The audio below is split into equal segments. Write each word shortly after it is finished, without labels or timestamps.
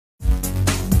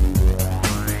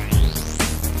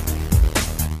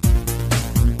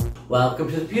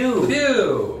Welcome to the Peew.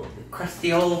 Peew.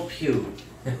 Crusty old Peew.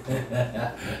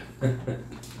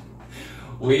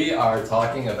 We are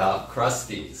talking about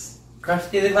Crusties.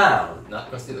 Crusty the Clown. Not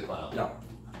Crusty the Clown. No.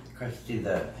 Crusty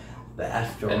the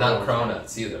astro. And not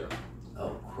Cronuts either.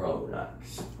 Oh,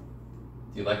 Cronuts. Do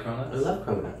you like Cronuts? I love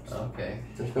Cronuts. Okay.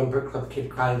 Don't you remember Club Kid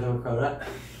cries over Cronut?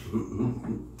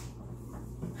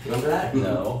 Remember that?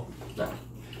 No. No.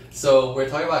 So we're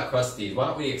talking about Crusties. Why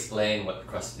don't we explain what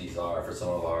Crusties are for some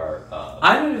of our...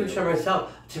 I'm not even sure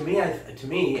myself. To me,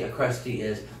 a Crusty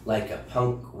is like a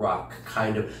punk rock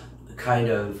kind of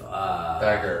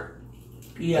beggar.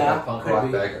 Yeah, like a punk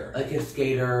rock beggar. Like a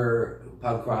skater,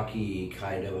 punk rocky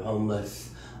kind of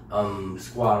homeless,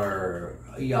 squatter,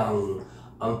 young,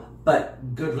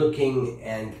 but good looking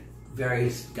and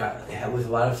with a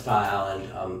lot of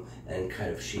style and kind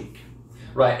of chic.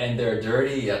 Right, and they're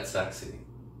dirty yet sexy.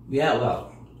 Yeah,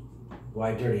 well,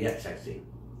 why dirty yet sexy?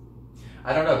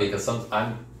 I don't know, because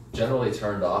I'm generally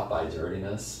turned off by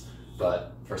dirtiness,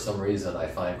 but for some reason I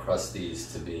find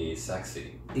Crusties to be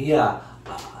sexy. Yeah,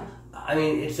 I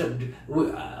mean, again,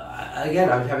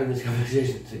 I was having this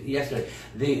conversation yesterday.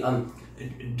 The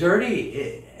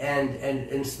dirty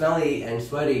and smelly and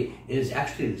sweaty is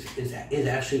actually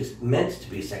meant to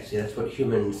be sexy. That's what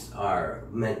humans are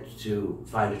meant to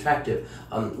find attractive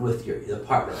with the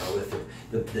partner or with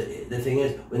the thing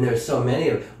is, when there's so many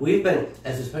of we've been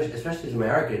especially as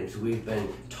Americans, we've been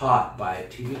taught by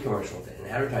TV commercials and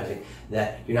advertising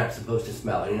that you're not supposed to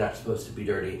smell and you're not supposed to be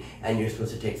dirty and you're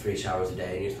supposed to take 3 showers a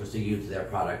day and you're supposed to use their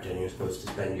product and you're supposed to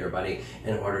spend your money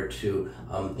in order to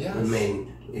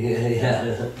remain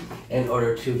in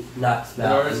order to not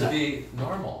smell. In order to be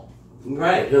normal.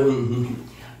 Right.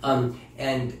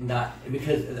 And not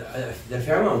because the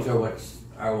pheromones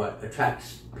are what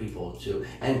attracts people to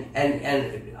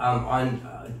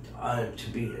to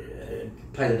be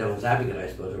play the devil's advocate, I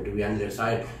suppose, or to be on their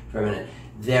side for a minute.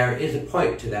 There is a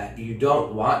point to that. You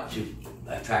don't want to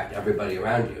attract everybody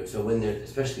around you. So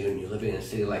especially when you're living in a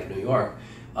city like New York,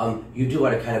 you do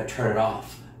want to kind of turn it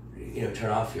off. Turn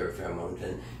off your pheromones,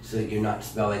 and so you're not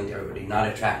smelling to everybody, not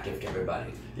attractive to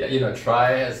everybody. Yeah,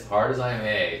 try as hard as I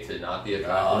may to not be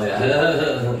attractive to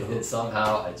everybody. And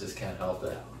somehow I just can't help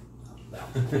it.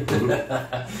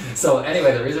 So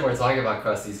anyway, the reason we're talking about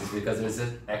Crusties is because there's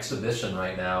this exhibition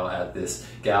right now at this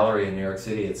gallery in New York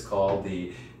City. It's called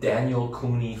the Daniel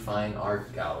Cooney Fine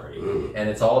Art Gallery. And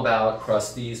it's all about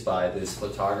Crusties by this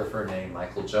photographer named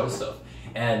Michael Joseph.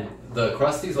 And the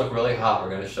Crusties look really hot. We're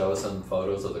going to show some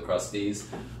photos of the Crusties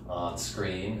on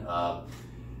screen.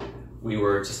 We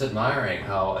were just admiring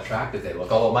how attractive they look,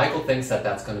 although Michael thinks that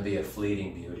that's going to be a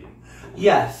fleeting beauty.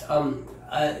 Yes,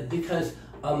 because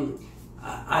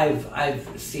I've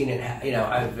seen it.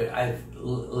 I've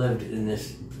lived in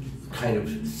this kind of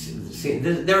scene.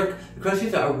 The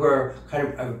Crusties were kind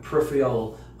of a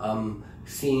peripheral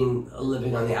scene,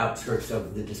 living on the outskirts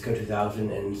of the Disco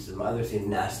 2000 and some other scene,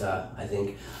 NASA, I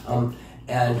think,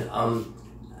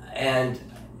 and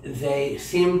they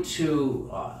seem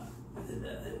to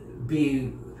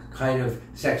be kind of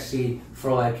sexy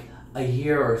for like a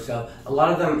year or so. A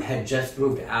lot of them had just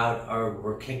moved out or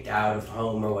were kicked out of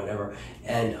home or whatever,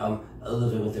 and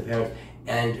living with their parents,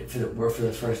 and were for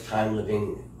the first time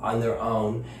living on their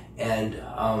own, and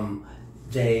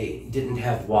they didn't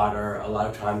have water, a lot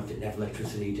of times didn't have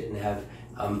electricity, didn't have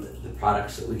the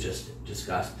products that we just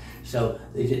discussed. So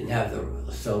they didn't have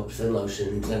the soaps and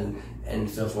lotions and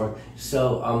so forth.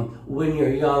 So when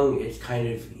you're young, it's kind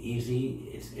of easy.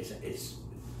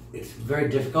 It's very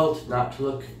difficult not to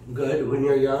look good when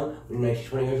you're young, when you're 19,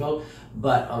 20 years old.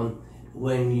 But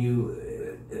when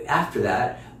you, after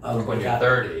that... when you're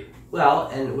 30. Well,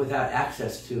 and without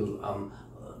access to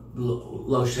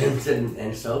lotions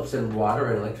and soaps and water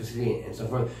and electricity and so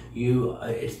forth,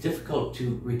 it's difficult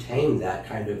to retain that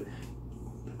kind of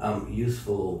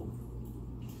youthful,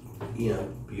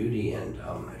 beauty and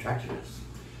attractiveness.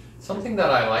 Something that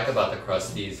I like about the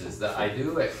Crusties is that I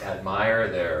do admire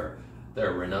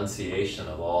their renunciation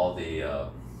of all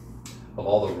the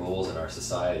rules in our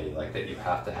society, like that you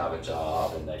have to have a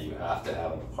job and that you have to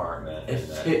have an apartment. It's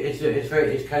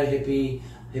kind of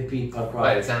hippie punk rock.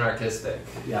 Right, it's anarchistic,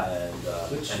 yeah,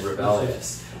 and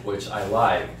rebellious, which I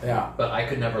like. Yeah, but I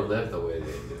could never live the way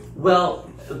they do. Well,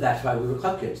 that's why we were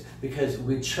club kids, because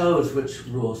we chose which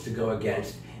rules to go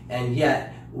against, and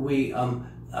yet we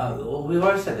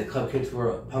always said that club kids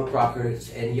were punk rockers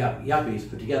and yuppies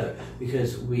put together,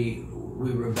 because we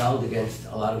rebelled against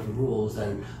a lot of the rules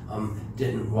and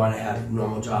didn't want to have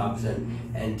normal jobs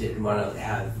and didn't want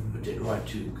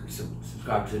to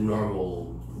subscribe to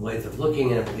normal ways of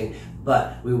looking and everything,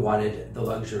 but we wanted the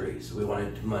luxuries, we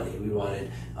wanted money, we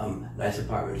wanted nice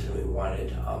apartments, and we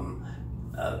wanted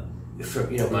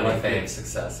money, fame,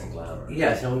 success, and glamour.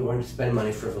 Yes, and we wanted to spend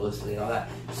money frivolously and all that.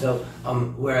 So,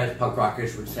 whereas punk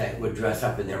rockers would dress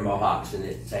up in their mohawks and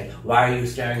they'd say, "Why are you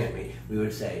staring at me?" We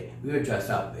would say, we would dress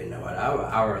up in what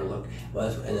our look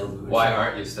was, and then we would "Why say,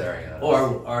 aren't you staring at us?"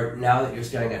 Or now that you're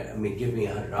staring at me, give me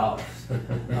 $100.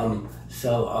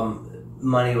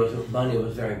 Money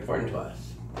was very important to us.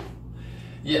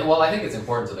 Yeah, well, I think it's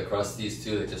important to the Crusties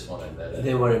too. They just won't admit it.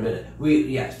 They won't admit it.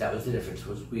 Yes, that was the difference.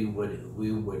 Was we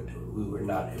were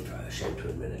not ashamed to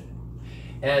admit it.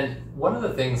 And one of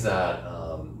the things that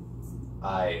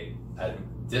I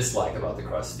dislike about the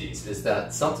Crusties is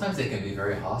that sometimes they can be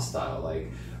very hostile.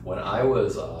 Like when I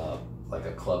was like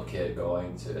a club kid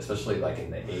going to, especially like in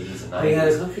the 80s and 90s. Oh yeah,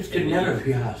 the club kids could never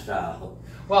be hostile.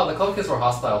 Well, the club kids were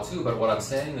hostile too, but what I'm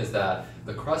saying is that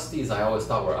the Crusties I always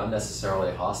thought were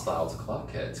unnecessarily hostile to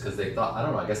club kids because they thought, I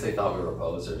don't know, I guess they thought we were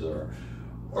posers or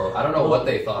I don't know what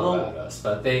they thought about us,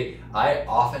 but I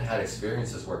often had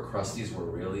experiences where Crusties were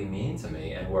really mean to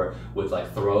me and would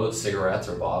like throw cigarettes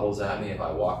or bottles at me if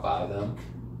I walked by them.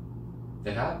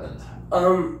 It happened.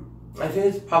 I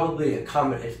think it's probably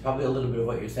it's probably a little bit of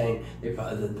what you're saying, the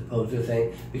poser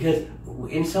thing, because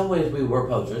in some ways we were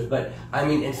posers, but I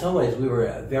mean in some ways we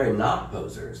were very not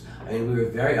posers. I mean we were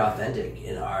very authentic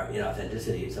in our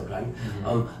authenticity sometimes,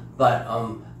 but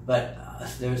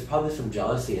there was probably some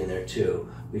jealousy in there too,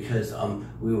 because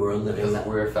we were living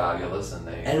we were fabulous and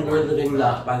we're living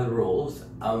not by the rules.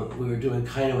 We were doing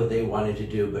kind of what they wanted to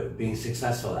do, but being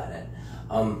successful at it.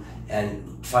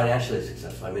 And financially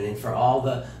successful. I mean, and for all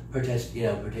the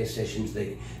protestations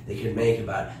they could make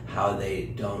about how they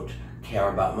don't care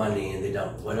about money and they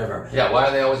don't whatever. Yeah, why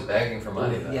are they always begging for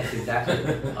money then? Yes, exactly.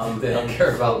 They don't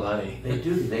care about money. They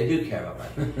do care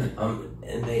about money.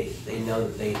 And they know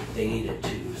that they need it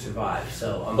to survive.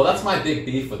 So well, that's my big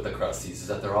beef with the Crusties is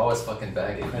that they're always fucking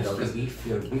begging.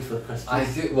 Your beef with Crusties. I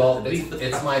do. Well,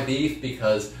 it's my beef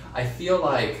because I feel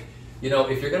like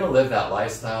if you're gonna live that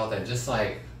lifestyle, then just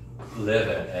like live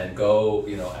it and go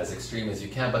as extreme as you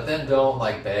can, but then don't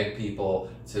like beg people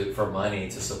for money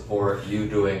to support you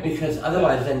doing, because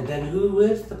otherwise then who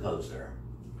is the poser?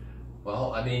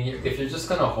 Well, I mean, if you're just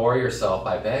gonna whore yourself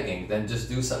by begging, then just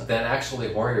do something. Then actually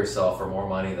whore yourself for more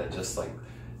money than just like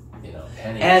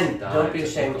pennies. And don't be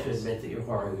ashamed to admit that you're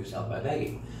whoring yourself by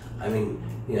begging. I mean,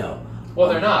 well,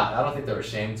 they're not. I don't think they're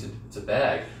ashamed to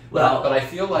beg. Well, but I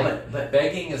feel like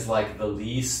begging is like the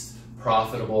least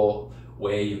profitable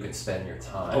way you can spend your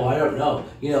time. Oh, I don't know.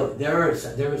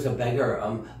 There was a beggar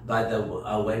by the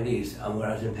Wendy's when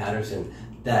I was in Patterson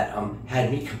that had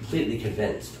me completely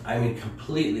convinced. I mean,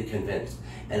 completely convinced.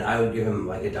 And I would give him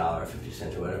like $1 or 50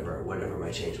 cents or whatever my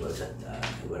change was at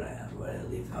when I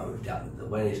leave down the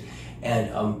Wendy's. And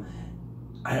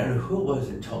I don't know who it was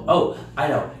that told. Oh, I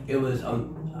know. It was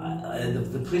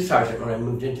the police sergeant when I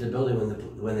moved into the building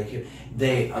when they came.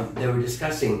 They were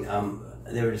discussing.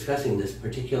 They were discussing this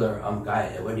particular guy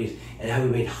at Wendy's and how he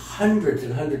made hundreds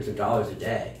and hundreds of dollars a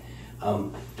day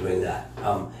doing that.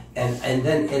 And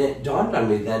then it dawned on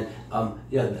me then,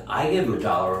 I gave him $1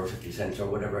 or 50 cents or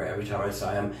whatever every time I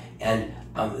saw him, and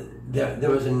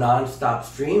there was a non-stop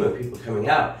stream of people coming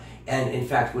out. And in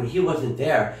fact, when he wasn't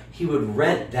there, he would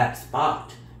rent that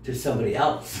spot to somebody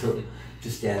else to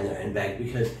stand there and beg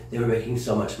because they were making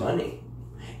so much money.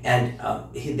 And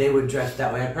they would dress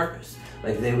that way on purpose.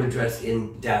 Like they would dress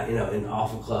in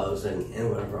awful clothes and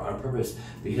whatever on purpose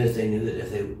because they knew that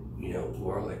if they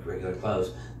wore like regular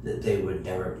clothes that they would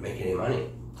never make any money.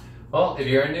 Well, if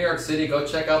you're in New York City, go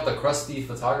check out the Crusty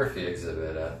photography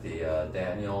exhibit at the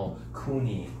Daniel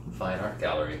Cooney Fine Art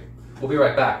Gallery. We'll be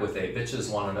right back with a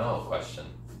Bitches Wanna Know question.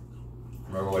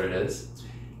 Remember what it is?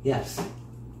 Yes.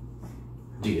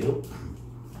 Do you?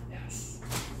 Yes.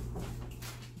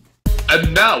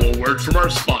 And now a word from our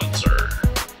sponsor.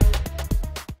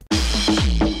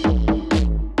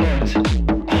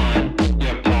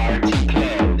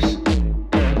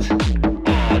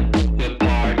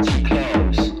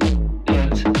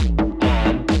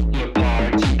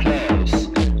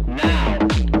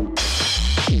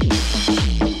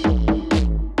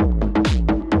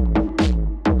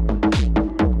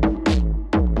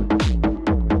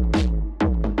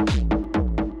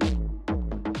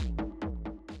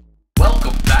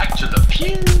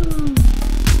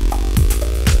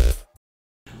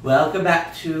 Welcome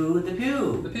back to the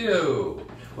Peew. The Peew.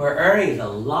 Where Ernie's a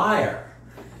liar.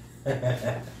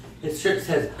 His shirt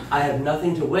says, "I have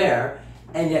nothing to wear,"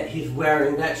 and yet he's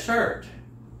wearing that shirt.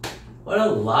 What a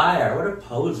liar. What a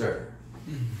poser.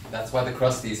 That's why the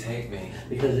Crusties hate me.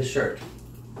 Because of his shirt.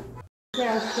 say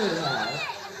I could have,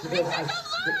 because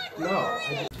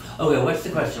Okay, what's the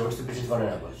question? What's the bitches want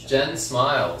to know question? Jen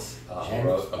Smiles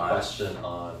wrote a Smiles. question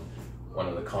on one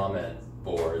of the comment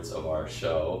boards of our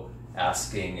show,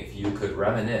 asking if you could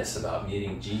reminisce about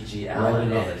meeting Gigi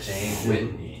Allen on the Jane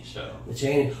Whitney show. The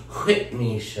Jane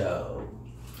Whitney show.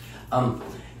 I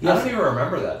don't even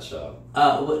remember that show.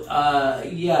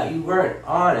 Yeah, you weren't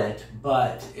on it,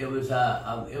 but it was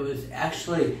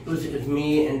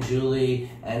me and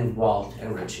Julie and Walt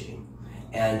and Richie,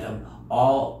 and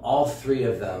all three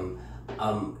of them.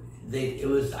 It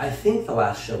was, I think, the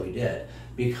last show we did,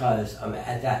 because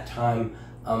at that time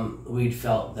we'd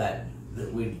felt that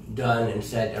we'd done and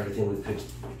said everything we could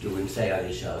do and say on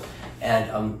these shows,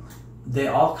 and they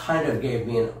all kind of gave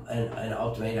me an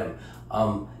ultimatum.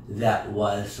 That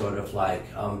was sort of like,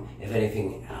 if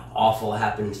anything awful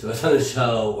happens to us on the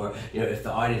show, or if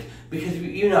the audience, because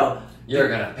you're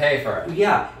gonna pay for it.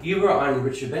 Yeah, you were on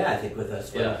Richard Bay, I think, with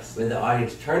us when the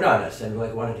audience turned on us and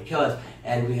wanted to kill us,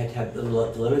 and we had to have the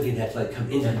limousine had to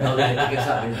come into the building and pick us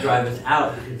up and drive us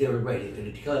out because they were ready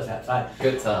to kill us outside.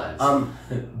 Good times.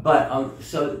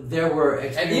 So there were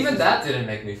experiences. And even that didn't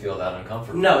make me feel that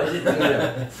uncomfortable. No, it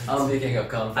didn't. Speaking of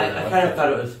comfort, I kind of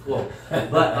thought it was cool,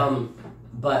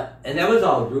 and that was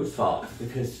all Ruth's fault,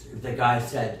 because the guy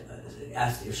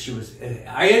asked if she was,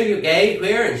 are you gay,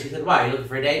 queer? And she said, why, are you looking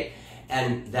for a date?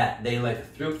 And that they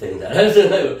threw things at us.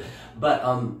 But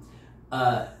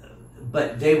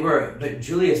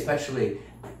Julie especially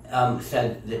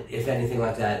said that if anything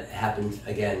like that happens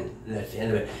again, that's the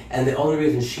end of it. And the only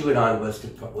reason she went on was to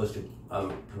promote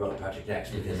Project X,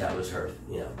 because that was her,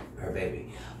 her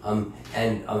baby. And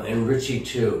Richie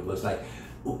too was like,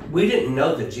 we didn't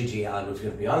know that Gigi Allen was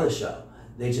going to be on the show.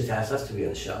 They just asked us to be on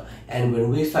the show. And when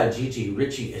we saw Gigi,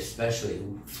 Richie especially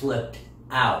flipped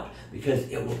out, because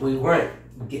we weren't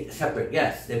separate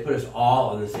guests. They put us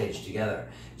all on the stage together.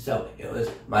 So it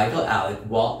was Michael, Alec,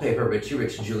 Walt Paper, Richie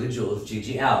Rich, Julie Jules,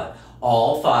 Gigi Allen,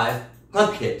 all 5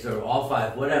 club kids, or all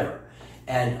 5 whatever.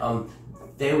 And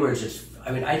they were just,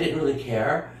 I didn't really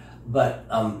care, but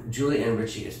Julie and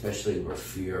Richie especially were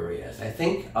furious. I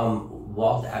think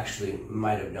Walt actually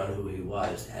might have known who he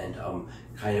was, and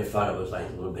kind of thought it was a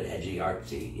little bit edgy,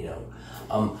 artsy,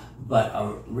 But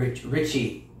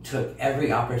Richie took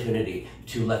every opportunity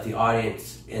to let the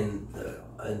audience in the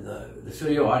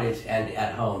studio audience and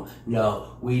at home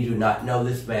know, we do not know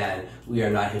this man, we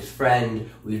are not his friend,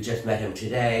 we just met him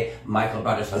today, Michael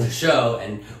brought us on the show,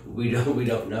 and we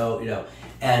don't know,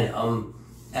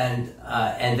 and then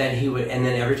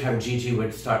every time Gigi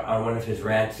would start on one of his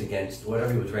rants against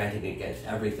whatever he was ranting against,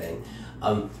 everything,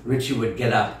 Richie would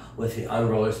get up on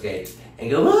roller skates and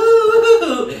go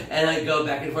woo, and go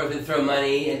back and forth and throw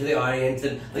money into the audience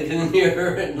and in the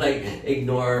mirror and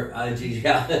ignore Gigi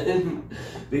Allen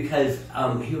because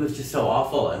he was just so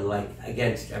awful and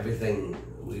against everything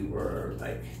we were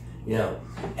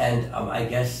and I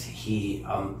guess he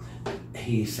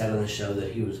said on the show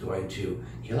that he was going to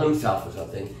kill himself or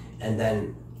something, and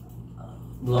then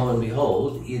lo and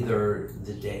behold, either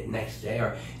the next day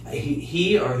or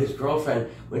he or his girlfriend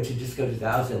went to Disco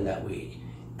 2000 that week,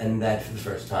 and that for the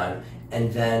first time,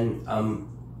 and then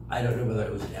I don't know whether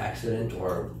it was an accident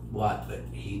or what, but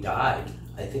he died.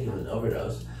 I think it was an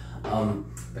overdose.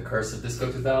 The Curse of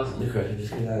Disco 2000. The Curse of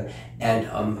Disco 2000,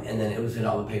 and then it was in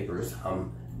all the papers.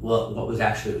 Well, what was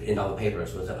actually in all the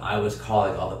papers was that I was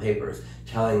calling all the papers,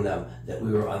 telling them that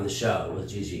we were on the show with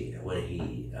Gigi when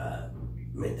he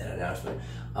made that announcement.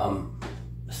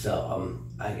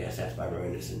 I guess that's my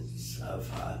reminiscence of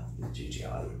Gigi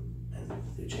Allen and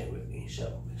the Jane Whitney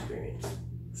show experience.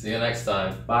 See you next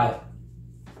time. Bye.